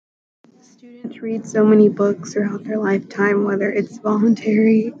Students read so many books throughout their lifetime, whether it's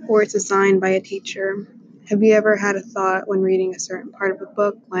voluntary or it's assigned by a teacher. Have you ever had a thought when reading a certain part of a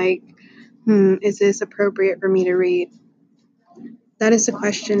book, like, is this appropriate for me to read? That is the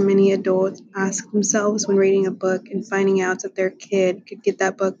question many adults ask themselves when reading a book and finding out that their kid could get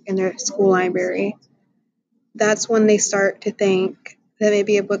that book in their school library. That's when they start to think that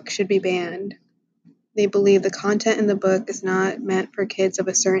maybe a book should be banned. They believe the content in the book is not meant for kids of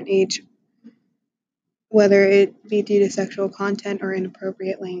a certain age, whether it be due to sexual content or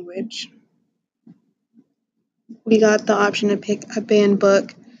inappropriate language. We got the option to pick a banned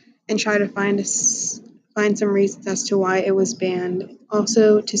book and try to find some reasons as to why it was banned.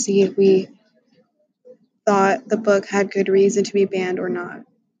 Also to see if we thought the book had good reason to be banned or not.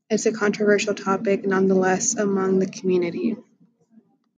 It's a controversial topic nonetheless among the community.